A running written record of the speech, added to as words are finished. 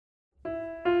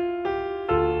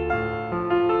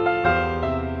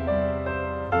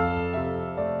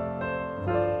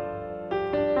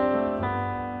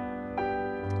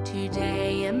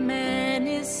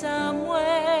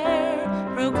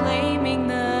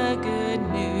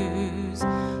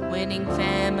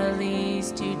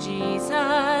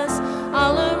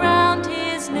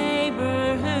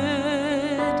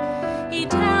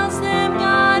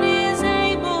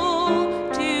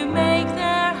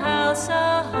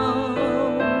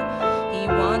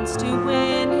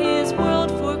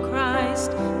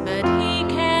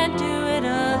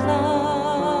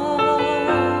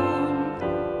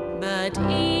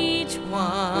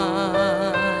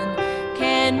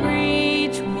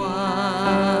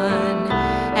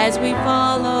As we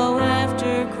follow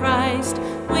after Christ,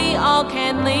 we all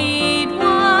can lead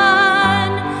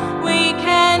one. We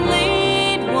can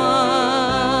lead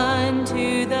one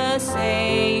to the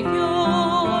Savior.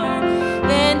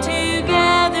 Then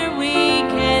together we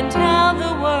can tell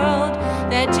the world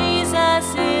that Jesus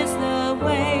is the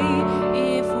way,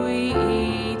 if we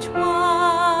each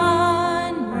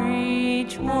one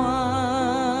reach one.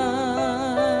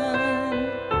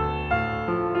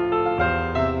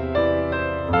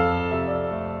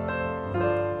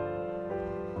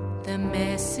 The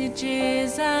message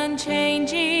is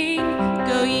unchanging.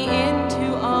 Go ye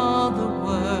into all the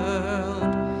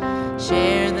world.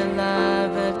 Share the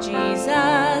love of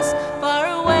Jesus, far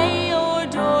away or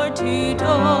door to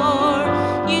door.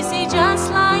 You see,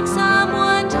 just like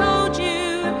someone told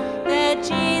you that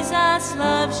Jesus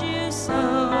loves you so,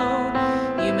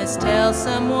 you must tell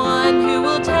someone who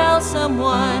will tell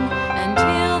someone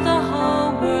until the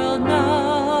whole world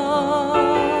knows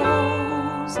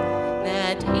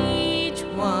that each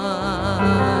one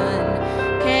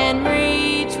can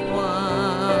reach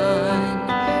one.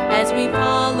 As we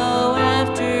follow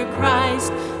after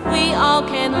Christ, we all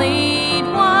can lead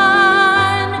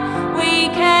one. We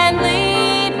can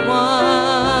lead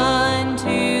one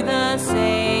to the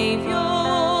Savior.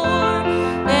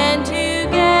 Then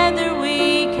together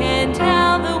we can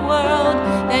tell the world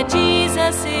that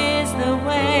Jesus is the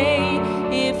way,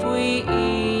 if we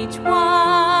each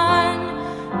one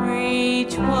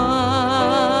reach one.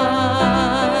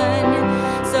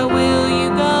 So will you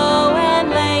go and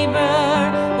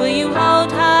labor? Will you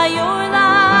hold high your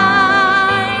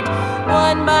light,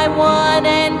 one by one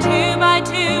and